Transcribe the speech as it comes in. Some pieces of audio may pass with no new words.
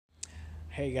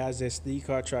Hey guys, it's the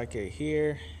car tracker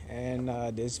here, and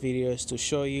this video is to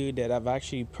show you that I've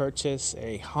actually purchased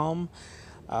a hum.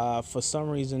 For some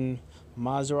reason,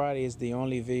 Maserati is the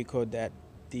only vehicle that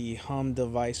the hum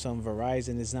device on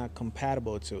Verizon is not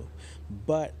compatible to.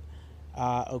 But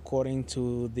according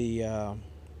to the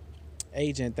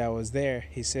agent that was there,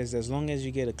 he says as long as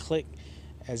you get a click,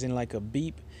 as in like a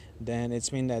beep, then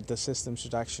it's mean that the system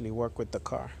should actually work with the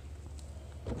car.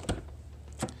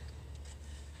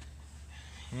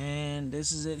 And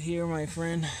this is it here, my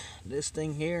friend. This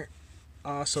thing here.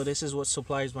 So this is what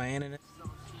supplies my internet.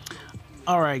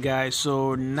 Alright guys,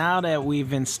 so now that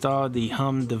we've installed the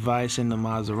hum device in the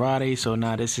Maserati, so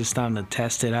now this is time to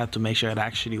test it out to make sure it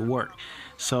actually works.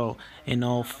 So in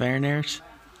all fairness,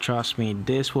 trust me,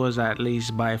 this was at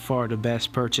least by far the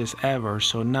best purchase ever.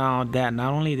 So now that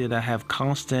not only did I have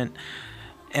constant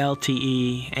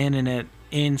LTE internet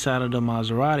inside of the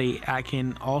Maserati, I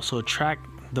can also track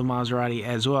the Maserati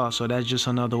as well. So that's just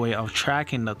another way of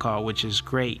tracking the car, which is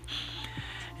great.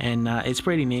 And it's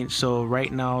pretty neat. So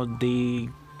right now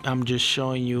I'm just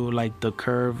showing you like the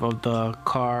curve of the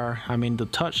car, I mean the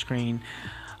touchscreen.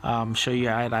 Show you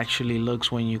how it actually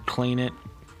looks when you clean it.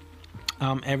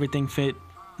 Everything fit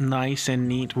nice and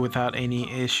neat without any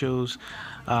issues.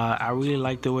 I really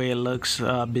like the way it looks,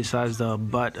 besides the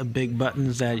big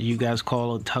buttons that you guys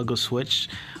call a toggle switch,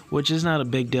 which is not a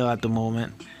big deal at the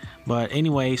moment. But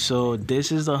anyway, so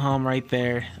this is the hum right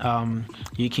there.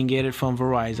 You can get it from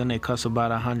Verizon. It costs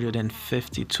about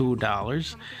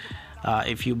 $152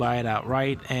 if you buy it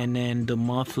outright, and then the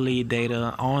monthly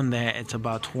data on that, it's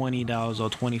about $20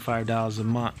 or $25 a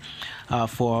month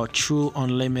for true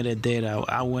unlimited data.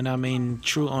 When I mean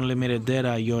true unlimited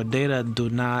data, your data do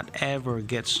not ever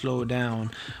get slowed down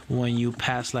when you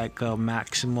pass like a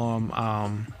maximum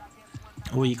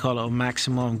what you call a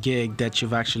maximum gig that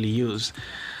you've actually used.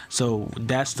 So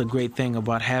that's the great thing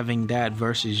about having that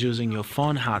versus using your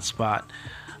phone hotspot.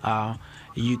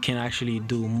 You can actually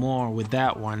do more with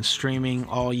that one, streaming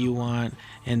all you want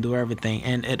and do everything.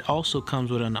 And it also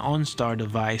comes with an OnStar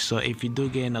device, so if you do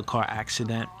get in a car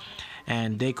accident,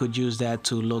 and they could use that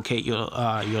to locate your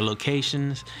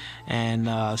locations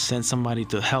and send somebody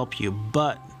to help you.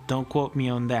 But don't quote me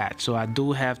on that. So I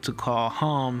do have to call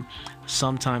home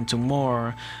sometime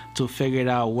tomorrow to figure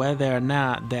out whether or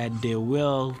not that they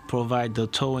will provide the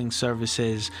towing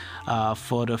services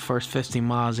for the first 50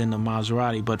 miles in the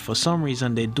Maserati. But for some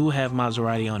reason they do have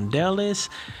Maserati on their list.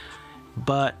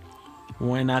 But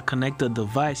when I connect the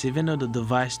device, even though the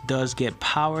device does get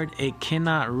powered, it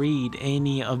cannot read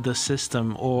any of the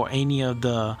system or any of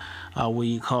the what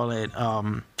you call it,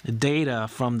 data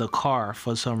from the car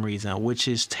for some reason, which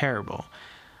is terrible.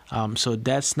 So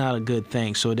that's not a good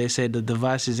thing. So they said the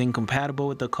device is incompatible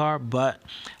with the car, but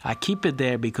I keep it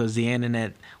there because the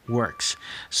internet works.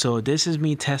 So this is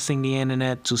me testing the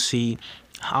internet to see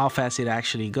how fast it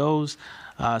actually goes.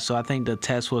 So I think the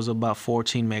test was about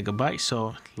 14 megabytes.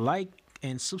 So like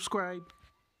and subscribe.